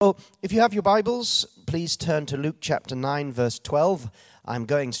Well, if you have your Bibles, please turn to Luke chapter 9, verse 12. I'm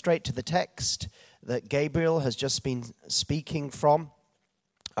going straight to the text that Gabriel has just been speaking from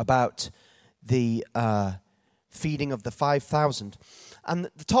about the feeding of the 5,000.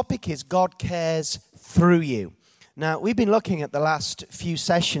 And the topic is God cares through you. Now, we've been looking at the last few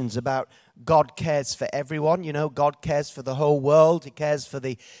sessions about God cares for everyone. You know, God cares for the whole world. He cares for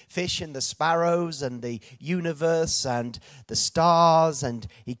the fish and the sparrows and the universe and the stars. And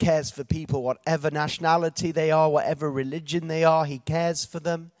he cares for people, whatever nationality they are, whatever religion they are, he cares for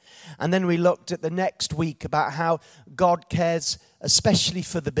them. And then we looked at the next week about how God cares especially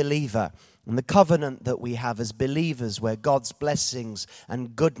for the believer and the covenant that we have as believers, where God's blessings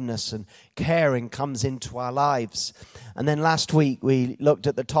and goodness and caring comes into our lives. And then last week we looked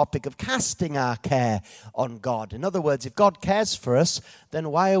at the topic of casting our care on God. In other words, if God cares for us,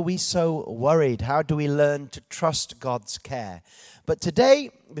 then why are we so worried? How do we learn to trust God's care? But today,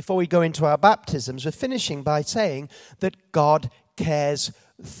 before we go into our baptisms, we're finishing by saying that God cares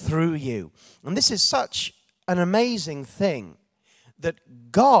through you. And this is such an amazing thing,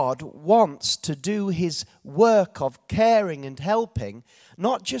 that God wants to do his work of caring and helping,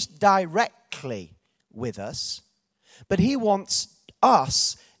 not just directly with us, but he wants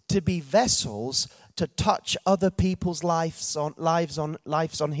us to be vessels to touch other people's lives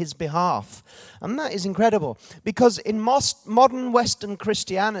on his behalf. And that is incredible, because in modern Western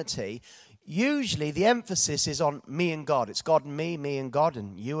Christianity, usually the emphasis is on me and God. It's God and me and God,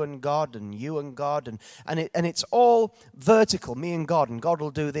 and you and God, and you and God, and it's all vertical, me and God will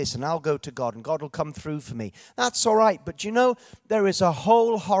do this, and I'll go to God, and God will come through for me. That's all right, but you know, there is a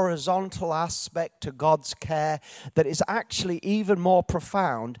whole horizontal aspect to God's care that is actually even more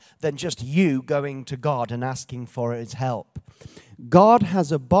profound than just you going to God and asking for his help. God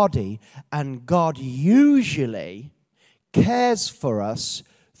has a body, and God usually cares for us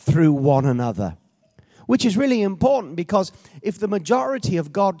through one another, which is really important, because if the majority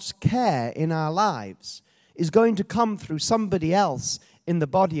of God's care in our lives is going to come through somebody else in the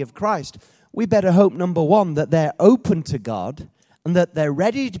body of Christ, we better hope, number one, that they're open to God and that they're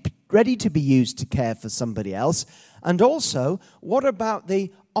ready to be used to care for somebody else. And also, what about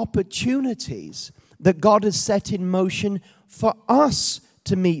the opportunities that God has set in motion for us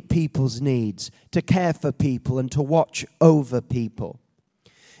to meet people's needs, to care for people and to watch over people?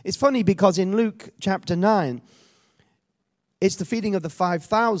 It's funny, because in Luke chapter 9, it's the feeding of the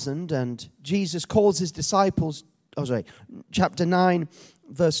 5,000, and Jesus calls his disciples, chapter 9,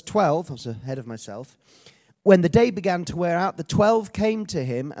 verse 12, I was ahead of myself. When the day began to wear out, the 12 came to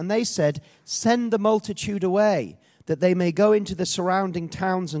him, and they said, "Send the multitude away, that they may go into the surrounding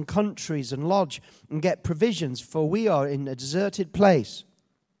towns and countries and lodge and get provisions, for we are in a deserted place."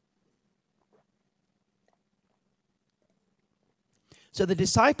 So the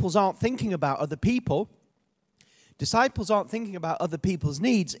disciples aren't thinking about other people. Disciples aren't thinking about other people's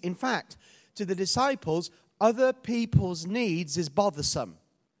needs. In fact, to the disciples, other people's needs is bothersome.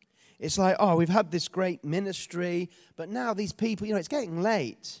 It's like, oh, we've had this great ministry, but now these people, it's getting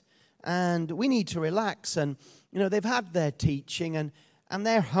late, and we need to relax. And, they've had their teaching, and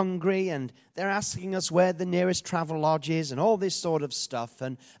they're hungry, and they're asking us where the nearest travel lodge is and all this sort of stuff,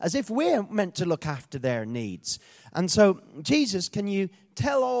 and as if we're meant to look after their needs. And so, Jesus, can you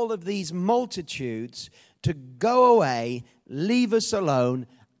tell all of these multitudes to go away, leave us alone,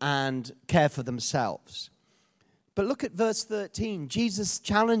 and care for themselves? But look at verse 13. Jesus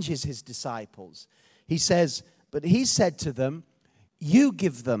challenges his disciples. He says, but he said to them, "You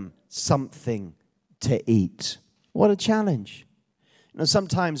give them something to eat." What a challenge.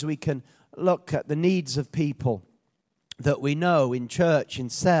 Sometimes we can look at the needs of people that we know in church, in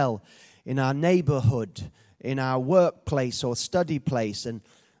cell, in our neighborhood, in our workplace or study place, and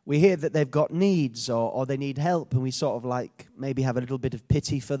we hear that they've got needs or they need help, and we sort of like maybe have a little bit of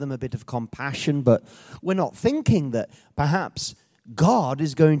pity for them, a bit of compassion, but we're not thinking that perhaps God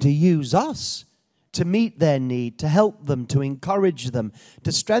is going to use us to meet their need, to help them, to encourage them,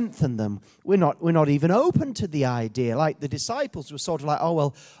 to strengthen them. We're not even open to the idea. Like the disciples were sort of like,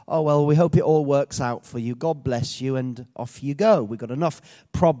 oh well, we hope it all works out for you. God bless you, and off you go. We've got enough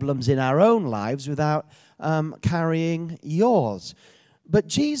problems in our own lives without carrying yours. But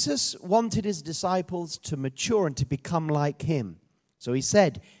Jesus wanted his disciples to mature and to become like him. So he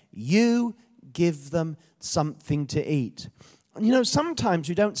said, "You give them something to eat." Sometimes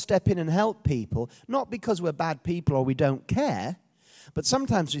we don't step in and help people, not because we're bad people or we don't care, but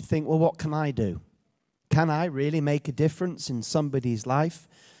sometimes we think, well, what can I do? Can I really make a difference in somebody's life?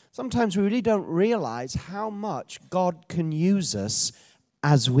 Sometimes we really don't realize how much God can use us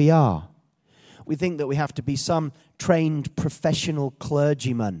as we are. We think that we have to be some trained professional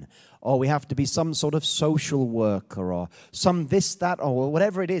clergyman, or we have to be some sort of social worker, or some this, that, or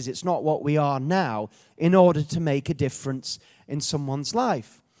whatever it is. It's not what we are now in order to make a difference in someone's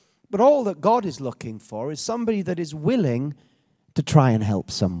life. But all that God is looking for is somebody that is willing to try and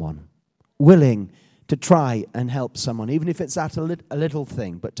help someone. Willing to try and help someone, even if it's at a little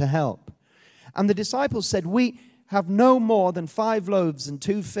thing, but to help. And the disciples said, we have no more than 5 loaves and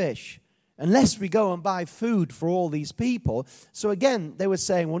 2 fish, unless we go and buy food for all these people. So again, they were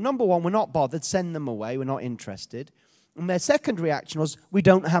saying, well, number one, we're not bothered, send them away, we're not interested. And their second reaction was, we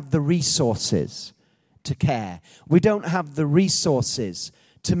don't have the resources to care. We don't have the resources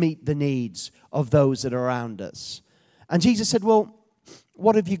to meet the needs of those that are around us. And Jesus said, well,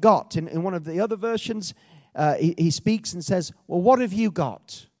 what have you got? In one of the other versions, he speaks and says, well, what have you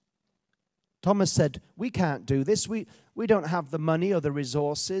got? Thomas said, we can't do this. We don't have the money or the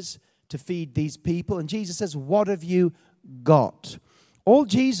resources to feed these people. And Jesus says, what have you got? All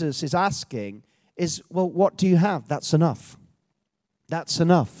Jesus is asking is, well, what do you have? That's enough. That's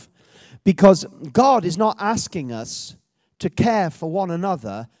enough. Because God is not asking us to care for one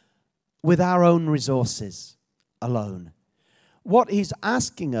another with our own resources alone. What he's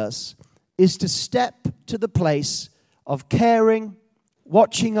asking us is to step to the place of caring,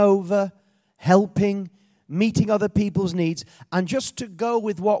 watching over, helping, meeting other people's needs, and just to go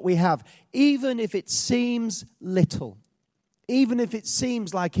with what we have, even if it seems little, even if it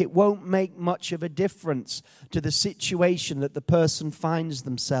seems like it won't make much of a difference to the situation that the person finds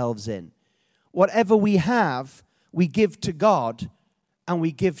themselves in. Whatever we have, we give to God and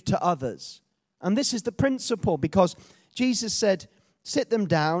we give to others. And this is the principle, because Jesus said, sit them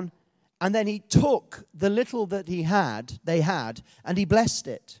down, and then he took the little that they had, and he blessed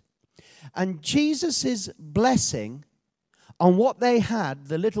it. And Jesus' blessing on what they had,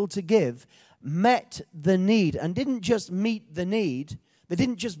 the little to give, met the need, and didn't just meet the need. They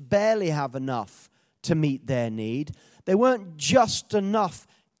didn't just barely have enough to meet their need. They weren't just enough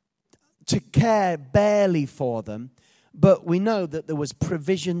to care barely for them, but we know that there was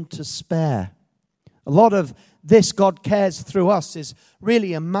provision to spare. A lot of this God cares through us is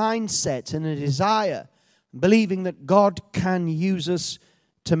really a mindset and a desire, believing that God can use us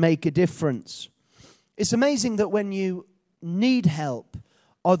to make a difference. It's amazing that when you need help,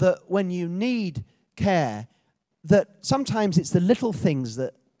 or that when you need care, that sometimes it's the little things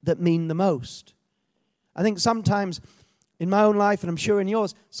that mean the most. I think sometimes in my own life, and I'm sure in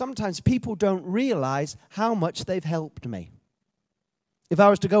yours, sometimes people don't realize how much they've helped me. If I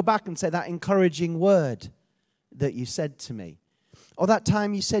was to go back and say that encouraging word that you said to me, or that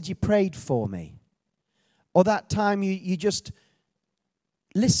time you said you prayed for me, or that time you just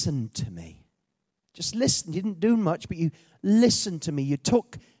listened to me. Just listened. You didn't do much, but you listened to me. You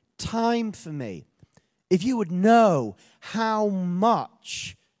took time for me. If you would know how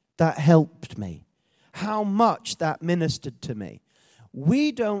much that helped me, how much that ministered to me,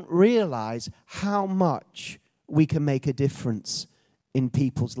 we don't realize how much we can make a difference in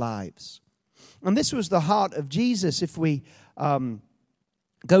people's lives. And this was the heart of Jesus. If we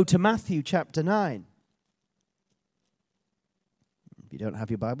go to Matthew chapter 9. If you don't have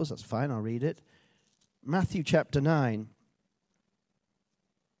your Bibles, that's fine, I'll read it. Matthew chapter 9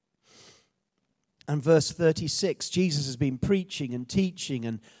 and verse 36. Jesus has been preaching and teaching,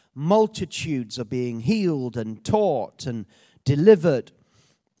 and multitudes are being healed and taught and delivered.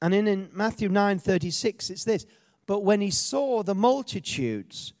 And in Matthew 9:36, it's this: but when he saw the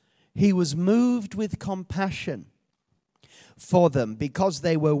multitudes, he was moved with compassion for them, because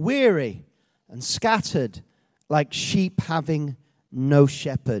they were weary and scattered like sheep having no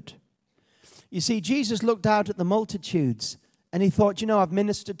shepherd. You see, Jesus looked out at the multitudes and he thought, I've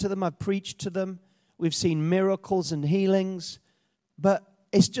ministered to them, I've preached to them, we've seen miracles and healings, but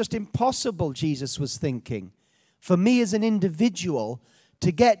it's just impossible, Jesus was thinking, for me as an individual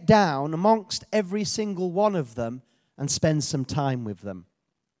to get down amongst every single one of them and spend some time with them.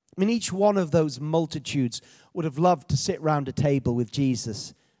 I mean, each one of those multitudes would have loved to sit round a table with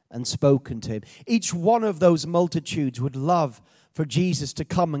Jesus and spoken to him. Each one of those multitudes would love for Jesus to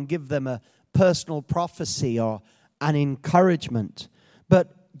come and give them a personal prophecy or an encouragement.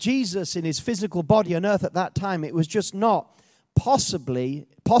 But Jesus, in his physical body on earth at that time, it was just not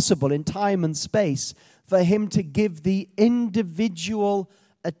possible in time and space for him to give the individual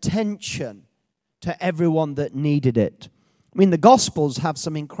attention to everyone that needed it. I mean, the Gospels have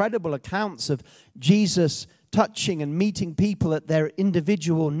some incredible accounts of Jesus touching and meeting people at their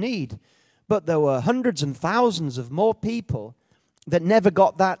individual need. But there were hundreds and thousands of more people that never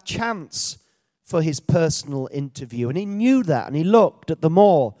got that chance for his personal interview. And he knew that, and he looked at them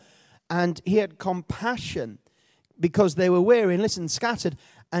all, And he had compassion because they were weary and listen, scattered,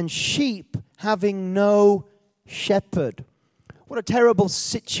 and sheep having no shepherd. What a terrible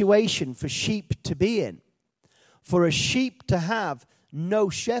situation for sheep to be in. For a sheep to have no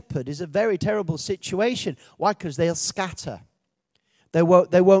shepherd is a very terrible situation. Why? Because they'll scatter. They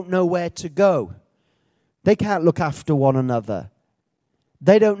won't know where to go. They can't look after one another.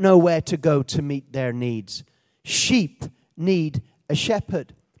 They don't know where to go to meet their needs. Sheep need a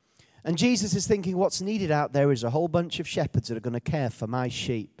shepherd. And Jesus is thinking what's needed out there is a whole bunch of shepherds that are going to care for my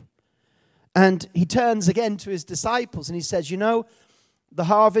sheep. And he turns again to his disciples and he says, you know, the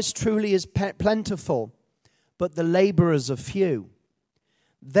harvest truly is plentiful, but the laborers are few.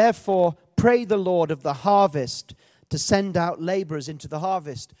 Therefore, pray the Lord of the harvest to send out laborers into the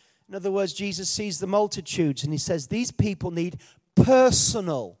harvest. In other words, Jesus sees the multitudes and he says, these people need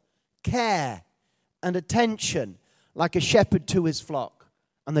personal care and attention like a shepherd to his flock,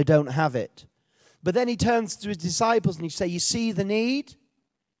 and they don't have it. But then he turns to his disciples and he says, you see the need?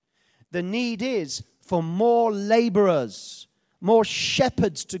 The need is for more laborers, more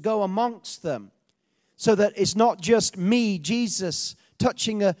shepherds to go amongst them, so that it's not just me, Jesus,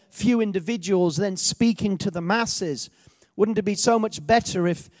 touching a few individuals, then speaking to the masses. Wouldn't it be so much better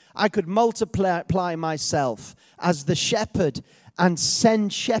if I could multiply myself as the shepherd and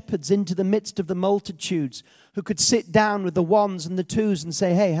send shepherds into the midst of the multitudes who could sit down with the ones and the twos and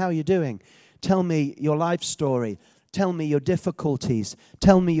say, hey, how are you doing? Tell me your life story. Tell me your difficulties.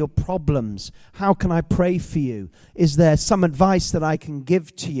 Tell me your problems. How can I pray for you? Is there some advice that I can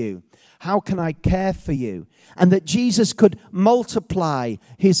give to you? How can I care for you? And that Jesus could multiply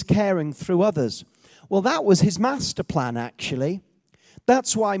his caring through others. Well, that was his master plan, actually.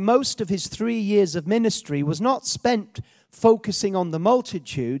 That's why most of his 3 years of ministry was not spent focusing on the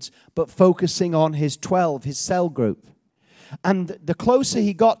multitudes, but focusing on his 12, his cell group. And the closer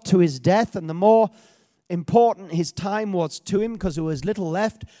he got to his death and the more important his time was to him, because there was little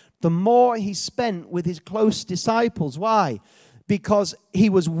left, the more he spent with his close disciples. Why? Because he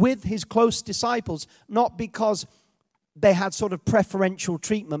was with his close disciples, not because they had sort of preferential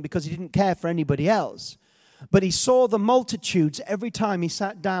treatment because he didn't care for anybody else. But he saw the multitudes every time he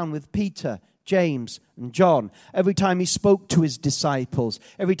sat down with Peter, James, and John. Every time he spoke to his disciples.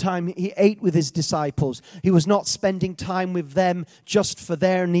 Every time he ate with his disciples. He was not spending time with them just for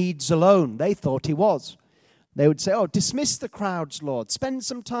their needs alone. They thought he was. They would say, oh, dismiss the crowds, Lord. Spend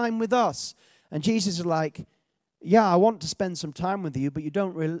some time with us. And Jesus is like, yeah, I want to spend some time with you, but you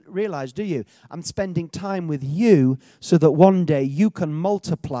don't realize, do you? I'm spending time with you so that one day you can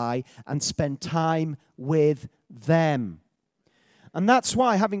multiply and spend time with them. And that's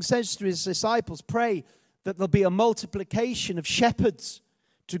why, having said to his disciples, pray that there'll be a multiplication of shepherds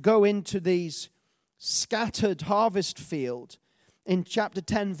to go into these scattered harvest field. In chapter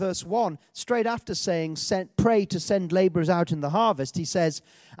 10, verse 1, straight after saying, pray to send laborers out in the harvest, he says,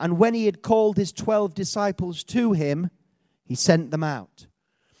 and when he had called his 12 disciples to him, he sent them out.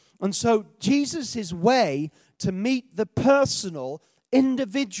 And so Jesus' way to meet the personal,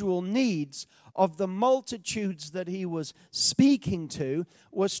 individual needs of the multitudes that he was speaking to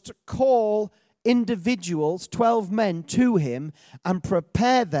was to call individuals, 12 men, to him and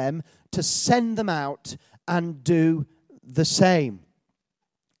prepare them to send them out and do the same.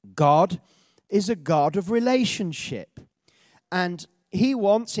 God is a God of relationship, and he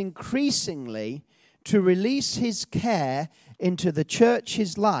wants increasingly to release his care into the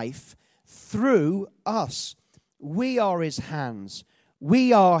church's life through us. We are his hands.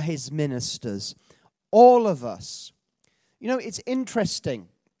 We are his ministers. All of us. You know, it's interesting.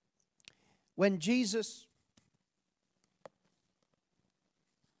 When Jesus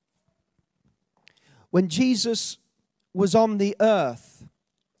was on the earth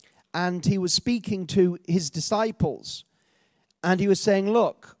and he was speaking to his disciples and he was saying,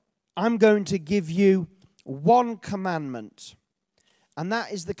 look, I'm going to give you one commandment, and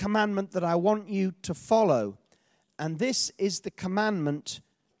that is the commandment that I want you to follow. And this is the commandment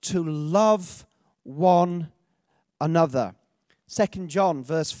to love one another. 2 John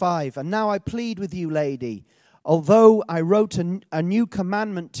verse 5, and now I plead with you, lady, although I wrote a new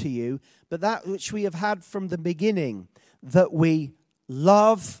commandment to you, but that which we have had from the beginning, that we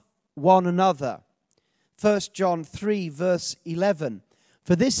love one another. 1 John 3 verse 11,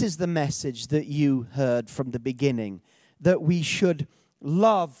 for this is the message that you heard from the beginning, that we should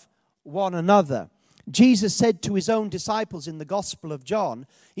love one another. Jesus said to his own disciples in the Gospel of John,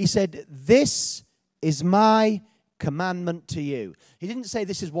 he said, this is my commandment to you. He didn't say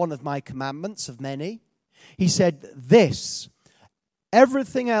this is one of my commandments of many. He said this.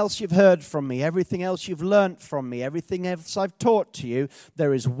 Everything else you've heard from me, everything else you've learnt from me, everything else I've taught to you,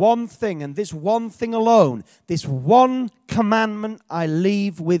 there is one thing, and this one thing alone, this one commandment I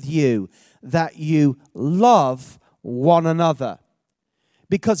leave with you, that you love one another.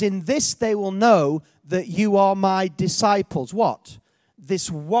 Because in this they will know that you are my disciples. What?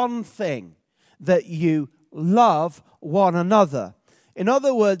 This one thing, that you love one another. In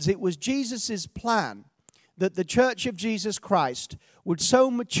other words, it was Jesus' plan that the Church of Jesus Christ would so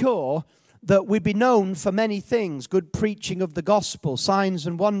mature that we'd be known for many things, good preaching of the gospel, signs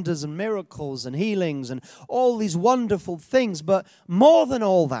and wonders and miracles and healings and all these wonderful things. But more than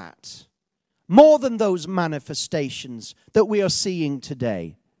all that, more than those manifestations that we are seeing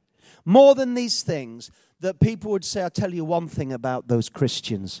today, more than these things, that people would say, I'll tell you one thing about those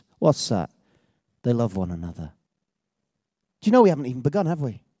Christians. What's that? They love one another. Do you know we haven't even begun, have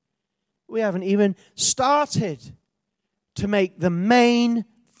we? We haven't even started to make the main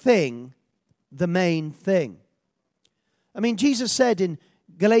thing the main thing. I mean, Jesus said in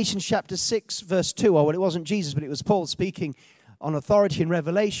Galatians chapter 6, verse 2, or well, it wasn't Jesus, but it was Paul speaking on authority in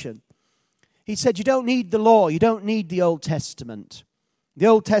Revelation. He said, you don't need the law, you don't need the Old Testament. The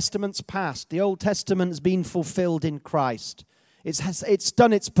Old Testament's past. The Old Testament's been fulfilled in Christ. It's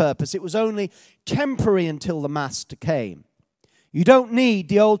done its purpose. It was only temporary until the Master came. You don't need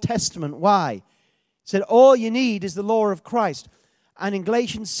the Old Testament. Why? He said, all you need is the law of Christ. And in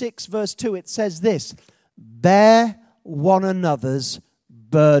Galatians 6, verse 2, it says this, bear one another's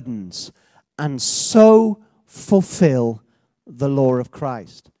burdens and so fulfill the law of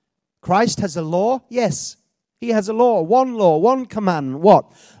Christ. Christ has a law? Yes, he has a law, one commandment.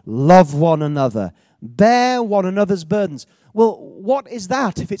 What? Love one another. Bear one another's burdens. Well, what is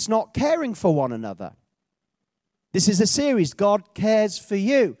that if it's not caring for one another? This is a series, God Cares for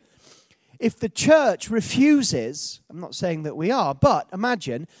You. If the church refuses, I'm not saying that we are, but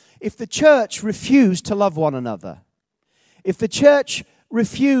imagine if the church refused to love one another, if the church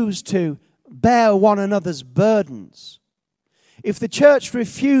refused to bear one another's burdens, if the church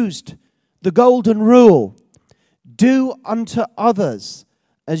refused the golden rule, do unto others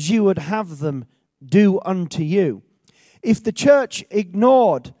as you would have them do unto you. If the church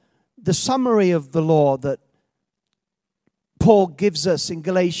ignored the summary of the law that Paul gives us in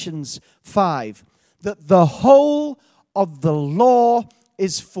Galatians 5, that the whole of the law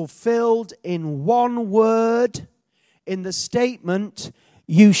is fulfilled in one word, in the statement,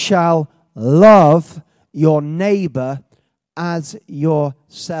 you shall love your neighbor as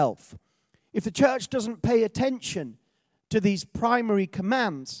yourself. If the church doesn't pay attention to these primary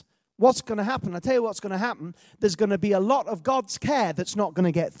commands, what's going to happen? I'll tell you what's going to happen. There's going to be a lot of God's care that's not going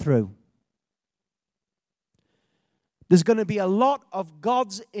to get through. There's going to be a lot of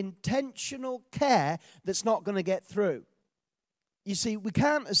God's intentional care that's not going to get through. You see, we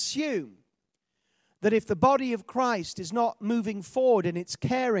can't assume that if the body of Christ is not moving forward in its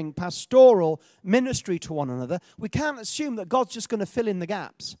caring, pastoral ministry to one another, we can't assume that God's just going to fill in the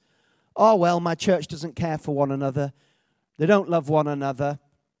gaps. Oh, well, my church doesn't care for one another. They don't love one another.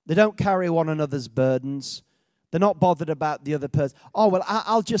 They don't carry one another's burdens. They're not bothered about the other person. Oh, well,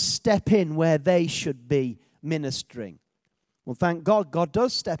 I'll just step in where they should be ministering. Well, thank God, God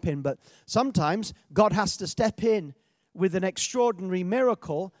does step in, but sometimes God has to step in with an extraordinary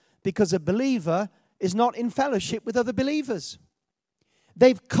miracle because a believer is not in fellowship with other believers.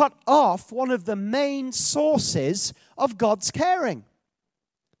 They've cut off one of the main sources of God's caring.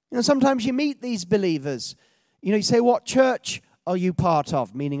 You know, sometimes you meet these believers. You know, you say, what church are you part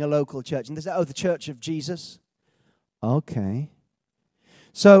of? Meaning a local church. And they say, oh, the Church of Jesus. Okay.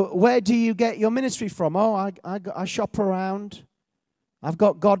 So where do you get your ministry from? Oh, I shop around. I've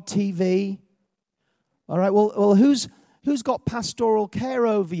got God TV. All right, well, who's got pastoral care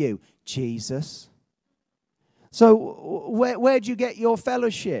over you? Jesus. So where do you get your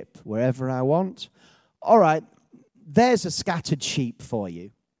fellowship? Wherever I want. All right, there's a scattered sheep for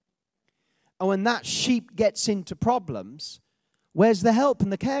you. And when that sheep gets into problems, where's the help and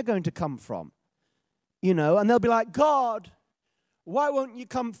the care going to come from? You know, and they'll be like, God, why won't you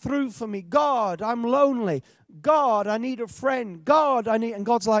come through for me? God, I'm lonely. God, I need a friend. God, I need... And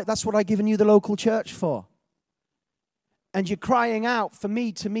God's like, that's what I've given you the local church for. And you're crying out for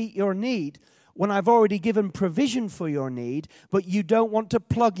me to meet your need when I've already given provision for your need, but you don't want to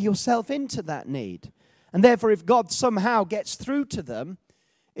plug yourself into that need. And therefore, if God somehow gets through to them,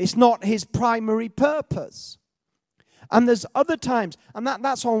 it's not his primary purpose. And there's other times, and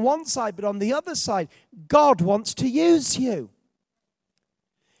that's on one side, but on the other side, God wants to use you.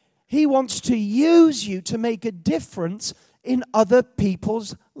 He wants to use you to make a difference in other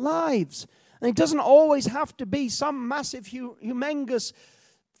people's lives. And it doesn't always have to be some massive, humongous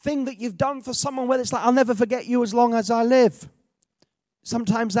thing that you've done for someone where it's like, I'll never forget you as long as I live.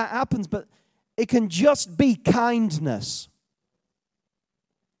 Sometimes that happens, but it can just be kindness.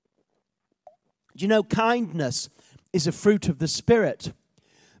 Do you know kindness is a fruit of the Spirit?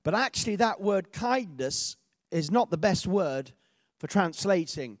 But actually that word kindness is not the best word for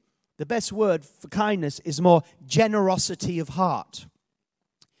translating. The best word for kindness is more generosity of heart.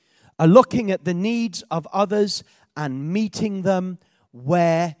 Looking at the needs of others and meeting them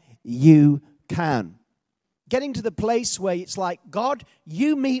where you can. Getting to the place where it's like, God,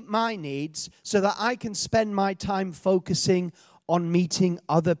 you meet my needs so that I can spend my time focusing on meeting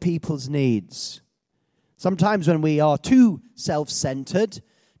other people's needs. Sometimes when we are too self-centered,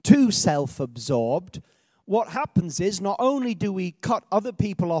 too self-absorbed, what happens is not only do we cut other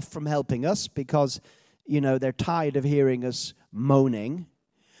people off from helping us because, they're tired of hearing us moaning,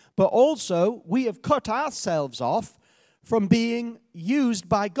 but also we have cut ourselves off from being used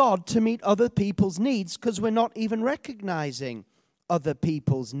by God to meet other people's needs because we're not even recognizing other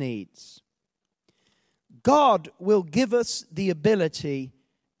people's needs. God will give us the ability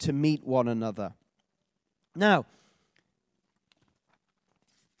to meet one another. Now,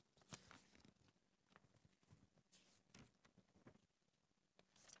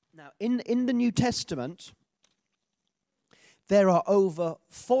 in the New Testament, there are over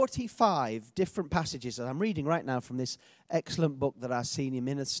 45 different passages that I'm reading right now from this excellent book that our senior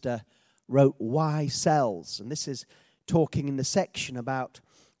minister wrote, Why Cells? And this is talking in the section about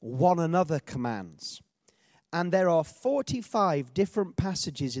one another commands. And there are 45 different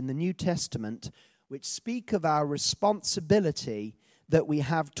passages in the New Testament which speak of our responsibility that we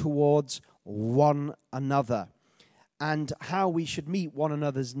have towards one another and how we should meet one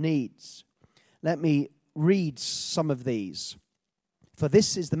another's needs. Let me read some of these. For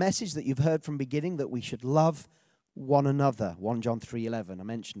this is the message that you've heard from beginning, that we should love one another. 1 John 3:11, I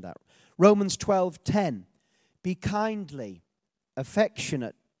mentioned that. Romans 12:10, be kindly,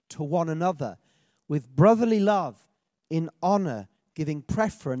 affectionate to one another, with brotherly love, in honor, giving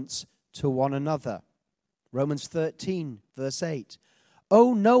preference to one another. Romans 13, verse 8,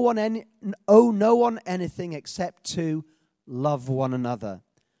 owe no one anything except to love one another.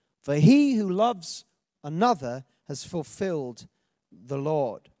 For he who loves another has fulfilled the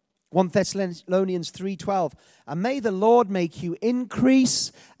Lord. 1 Thessalonians 3:12, and may the Lord make you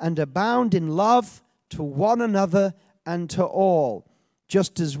increase and abound in love to one another and to all,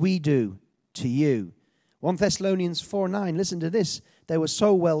 just as we do to you. 1 Thessalonians 4:9, listen to this. They were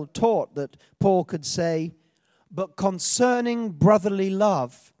so well taught that Paul could say, but concerning brotherly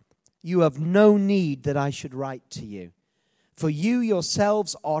love, you have no need that I should write to you. For you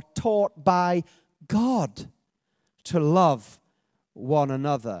yourselves are taught by God to love one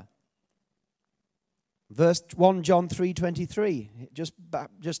another. Verse 1 John 3:23,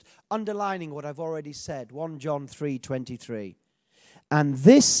 just underlining what I've already said. 1 John 3:23. And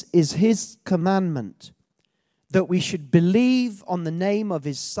this is his commandment, that we should believe on the name of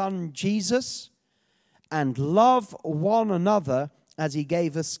his Son Jesus and love one another as he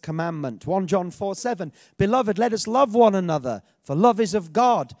gave us commandment. 1 John 4:7, beloved, let us love one another, for love is of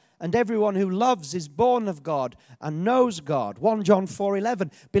God, and everyone who loves is born of God and knows God. 1 John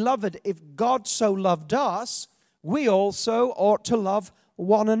 4:11, beloved, if God so loved us, we also ought to love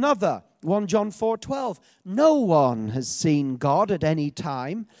one another. 1 John 4:12, no one has seen God at any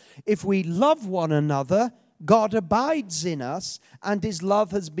time. If we love one another, God abides in us, and his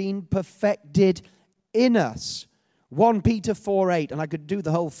love has been perfected in us. 1 Peter 4:8, and I could do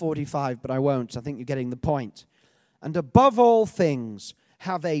the whole 45, but I won't. I think you're getting the point. And above all things,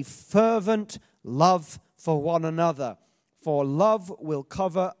 have a fervent love for one another, for love will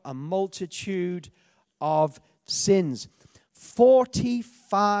cover a multitude of sins.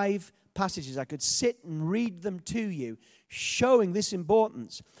 45 passages. I could sit and read them to you, showing this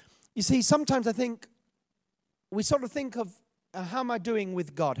importance. You see, sometimes I think we sort of think of how am I doing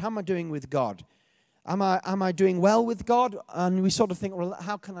with God? How am I doing with God? Am I doing well with God? And we sort of think, well,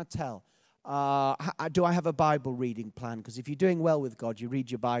 how can I tell? Do I have a Bible reading plan? Because if you're doing well with God, you read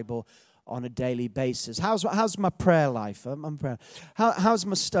your Bible on a daily basis. How's my prayer life? How's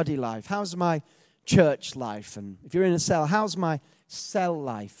my study life? How's my church life? And if you're in a cell, how's my cell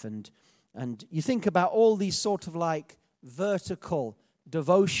life? And you think about all these sort of like vertical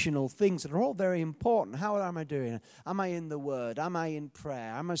devotional things that are all very important. How am I doing? Am I in the Word? Am I in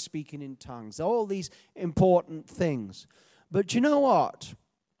prayer? Am I speaking in tongues? All these important things. But you know what?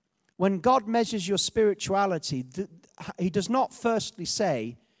 When God measures your spirituality, he does not firstly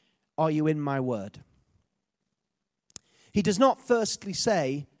say, are you in my Word? He does not firstly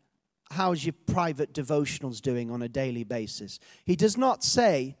say, how's your private devotionals doing on a daily basis. He does not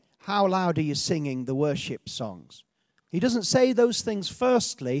say, how loud are you singing the worship songs? He doesn't say those things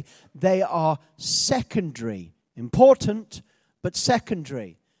firstly. They are secondary. Important, but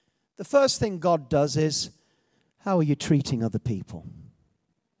secondary. The first thing God does is, how are you treating other people?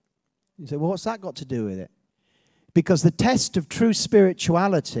 You say, well, what's that got to do with it? Because the test of true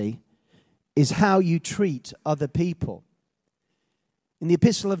spirituality is how you treat other people. In the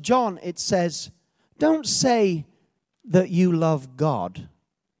Epistle of John, it says, don't say that you love God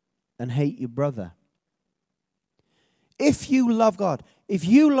and hate your brother. If you love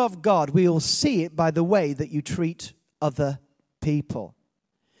God, we will see it by the way that you treat other people.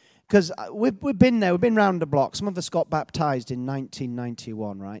 Because we've been there, we've been around the block. Some of us got baptized in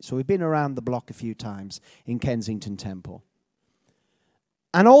 1991, right? So we've been around the block a few times in Kensington Temple.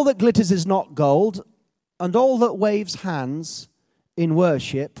 And all that glitters is not gold, and all that waves hands in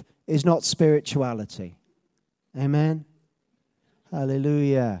worship is not spirituality. Amen?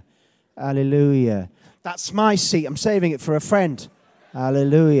 Hallelujah. Hallelujah. That's my seat. I'm saving it for a friend.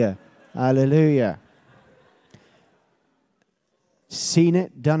 Hallelujah. Hallelujah. Seen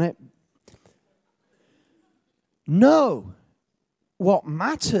it, done it. No. What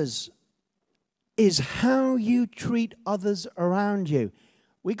matters is how you treat others around you.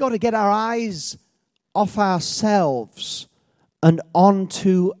 We got to get our eyes off ourselves and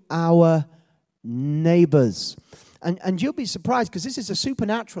onto our neighbors. And you'll be surprised because this is a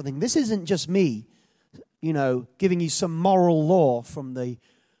supernatural thing. This isn't just me, giving you some moral law from the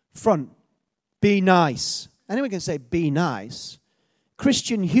front. Be nice. Anyone can say be nice.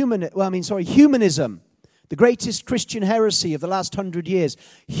 Humanism, the greatest Christian heresy of the last 100 years.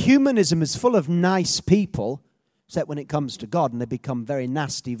 Humanism is full of nice people, except when it comes to God, and they become very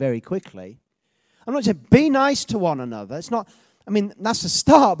nasty very quickly. I'm not saying be nice to one another. It's not, that's a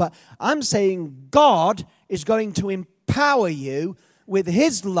start, but I'm saying God is going to empower you with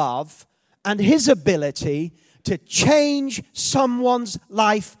His love and His ability to change someone's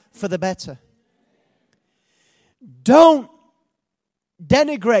life for the better. Don't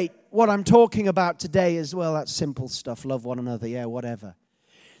denigrate what I'm talking about today as well. That's simple stuff. Love one another. Yeah, whatever.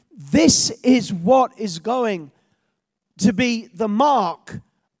 This is what is going to be the mark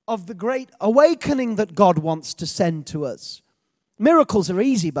of the great awakening that God wants to send to us. Miracles are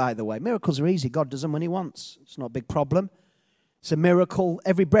easy, by the way. Miracles are easy. God does them when He wants. It's not a big problem. It's a miracle.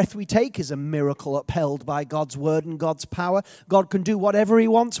 Every breath we take is a miracle upheld by God's word and God's power. God can do whatever He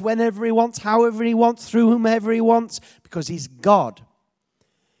wants, whenever He wants, however He wants, through whomever He wants, because He's God.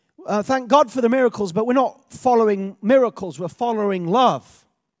 Thank God for the miracles, but we're not following miracles. We're following love.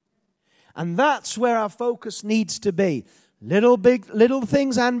 And that's where our focus needs to be. Little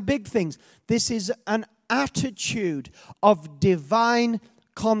things and big things. This is an attitude of divine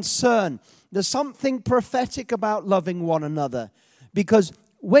concern. There's something prophetic about loving one another. Because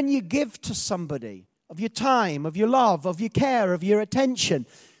when you give to somebody of your time, of your love, of your care, of your attention,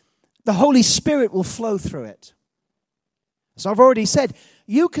 the Holy Spirit will flow through it. So I've already said,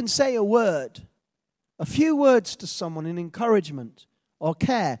 you can say a few words to someone in encouragement or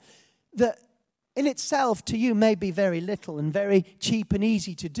care that in itself to you may be very little and very cheap and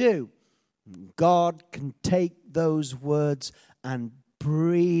easy to do. God can take those words and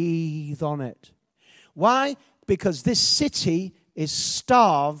breathe on it. Why? Because this city is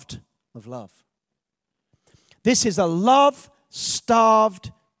starved of love. This is a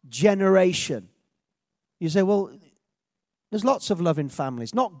love-starved generation. You say, well, there's lots of love in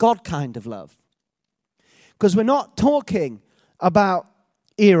families, not God kind of love. Because we're not talking about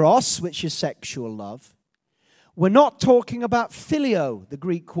eros, which is sexual love. We're not talking about phileo, the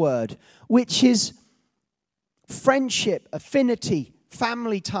Greek word, which is friendship, affinity,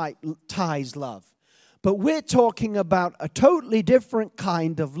 family type ties love. But we're talking about a totally different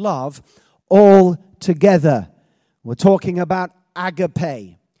kind of love altogether. We're talking about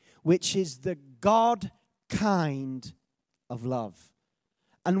agape, which is the God kind of love.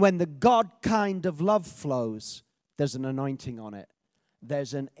 And when the God kind of love flows, there's an anointing on it.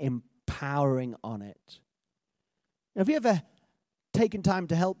 There's an empowering on it. Have you ever taken time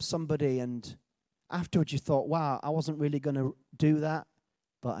to help somebody and afterwards you thought, wow, I wasn't really going to do that,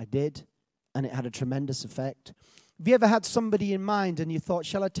 but I did, and it had a tremendous effect? Have you ever had somebody in mind and you thought,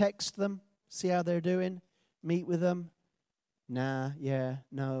 shall I text them, see how they're doing, meet with them? Nah, yeah,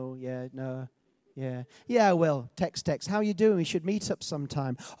 no, yeah, no, yeah. Yeah, I will. Text. How are you doing? We should meet up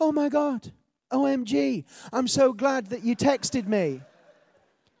sometime. Oh, my God. OMG. I'm so glad that you texted me.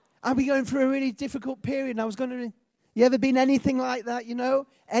 I've been going through a really difficult period, and I was going to... You ever been anything like that,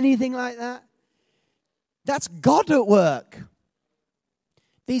 Anything like that? That's God at work.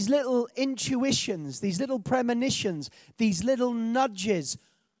 these little intuitions, these little premonitions, these little nudges,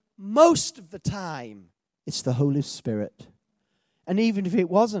 most of the time, it's the Holy Spirit. And even if it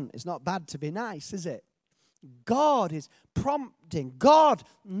wasn't, it's not bad to be nice, is it? God is prompting. God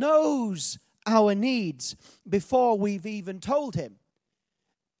knows our needs before we've even told him.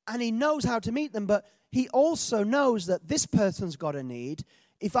 And he knows how to meet them, but he also knows that this person's got a need.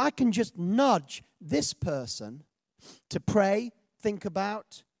 If I can just nudge this person to pray, think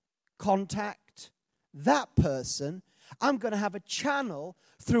about, contact that person, I'm going to have a channel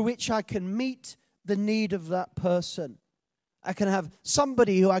through which I can meet the need of that person. I can have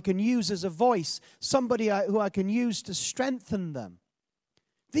somebody who I can use as a voice, somebody who I can use to strengthen them.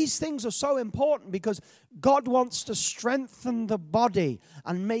 These things are so important because God wants to strengthen the body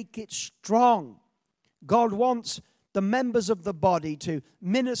and make it strong. God wants the members of the body to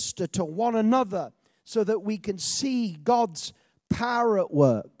minister to one another so that we can see God's power at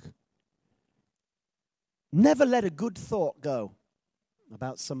work. Never let a good thought go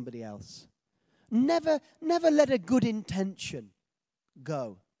about somebody else. Never let a good intention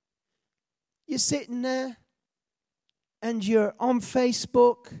go. You're sitting there and you're on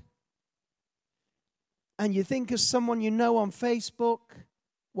Facebook and you think of someone you know on Facebook,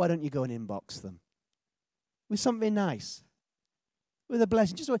 why don't you go and inbox them with something nice, with a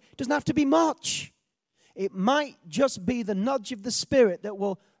blessing? It doesn't have to be much. It might just be the nudge of the Spirit that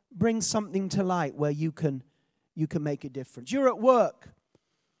will bring something to light where you can make a difference. You're at work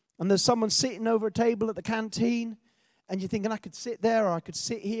and there's someone sitting over a table at the canteen and you're thinking, I could sit there or I could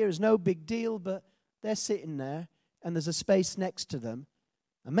sit here. It's no big deal, but they're sitting there and there's a space next to them.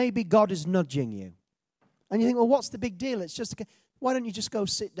 And maybe God is nudging you. And you think, well, what's the big deal? It's just, why don't you just go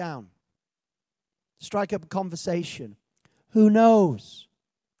sit down? Strike up a conversation. Who knows?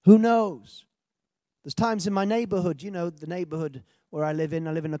 Who knows? There's times in my neighborhood, the neighborhood where I live in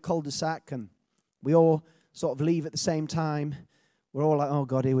a cul-de-sac, and we all sort of leave at the same time. We're all like, oh,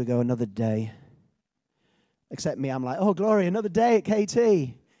 God, here we go, another day. Except me, I'm like, oh, glory, another day at KT.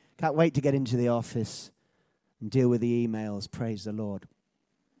 Can't wait to get into the office and deal with the emails. Praise the Lord.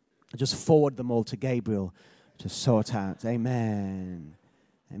 I just forward them all to Gabriel to sort out. Amen.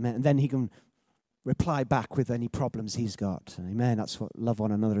 Amen. And then he can reply back with any problems he's got. Amen. That's what love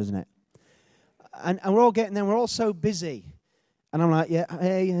one another, isn't it? And we're all getting there. We're all so busy. And I'm like, yeah,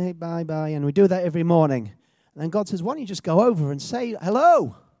 hey, bye. And we do that every morning. And then God says, why don't you just go over and say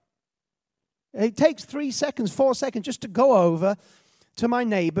hello? It takes 3 seconds, 4 seconds just to go over to my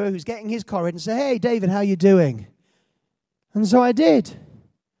neighbor who's getting his Corrie and say, hey, David, how you doing? And so I did.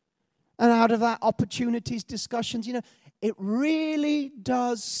 And out of that, opportunities, discussions, it really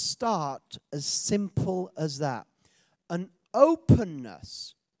does start as simple as that. An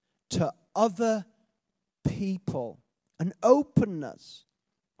openness to other people. An openness.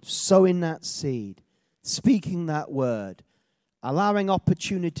 Sowing that seed. Speaking that word. Allowing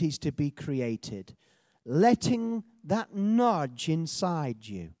opportunities to be created. Letting that nudge inside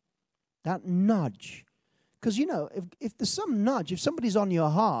you. That nudge. Because, if there's some nudge, if somebody's on your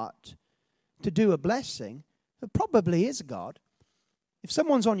heart to do a blessing, it probably is God. If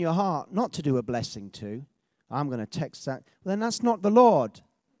someone's on your heart not to do a blessing to, I'm going to text that, well, then that's not the Lord.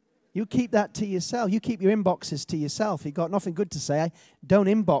 You keep that to yourself. You keep your inboxes to yourself. You've got nothing good to say. Don't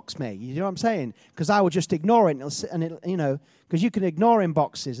inbox me. You know what I'm saying? Because I will just ignore it, because you can ignore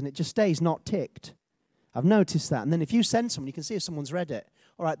inboxes and it just stays not ticked. I've noticed that. And then if you send someone, you can see if someone's read it.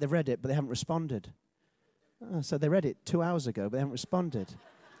 All right, they've read it, but they haven't responded. Oh, so they read it 2 hours ago, but they haven't responded.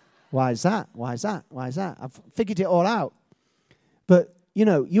 Why is that? I've figured it all out. But, you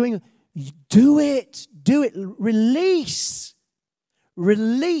do it.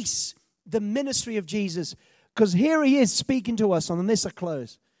 Release the ministry of Jesus. Because here he is speaking to us on this, I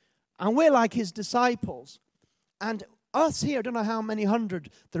close. And we're like his disciples. And us here, I don't know how many hundred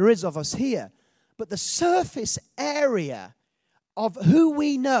there is of us here. But the surface area of who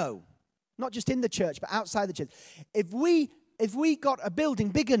we know, not just in the church, but outside the church. If we got a building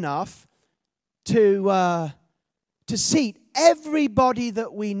big enough to seat everybody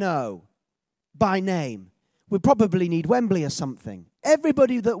that we know by name, we probably need Wembley or something.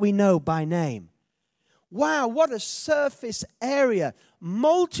 Everybody that we know by name. Wow, what a surface area.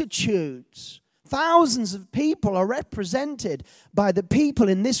 Multitudes, thousands of people are represented by the people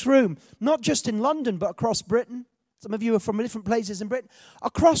in this room, not just in London, but across Britain. Some of you are from different places in Britain.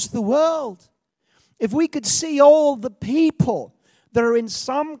 Across the world. If we could see all the people that are in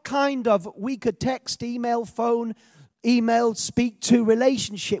some kind of, we could text, email, phone, speak to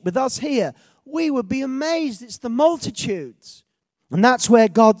relationship with us here, we would be amazed. It's the multitudes. And that's where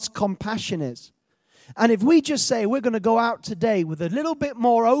God's compassion is. And if we just say we're going to go out today with a little bit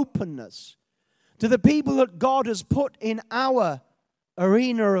more openness to the people that God has put in our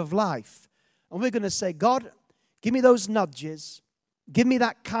arena of life, and we're going to say, God, give me those nudges, give me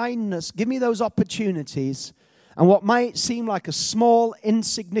that kindness, give me those opportunities, and what might seem like a small,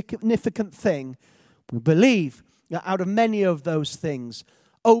 insignificant thing, we believe that out of many of those things,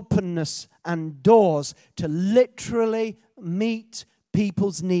 openness and doors to literally meet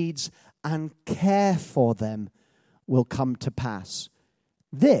people's needs and care for them will come to pass.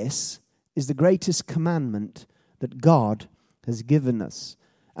 This is the greatest commandment that God has given us.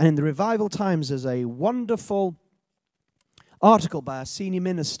 And in the Revival Times, there's a wonderful article by our senior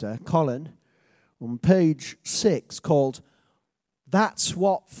minister, Colin, on page 6 called, "That's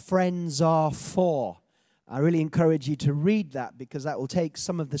What Friends Are For." I really encourage you to read that, because that will take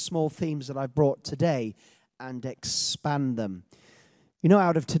some of the small themes that I've brought today and expand them. You know,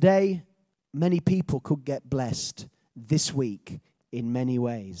 out of today, many people could get blessed this week in many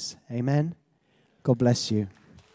ways. Amen? God bless you.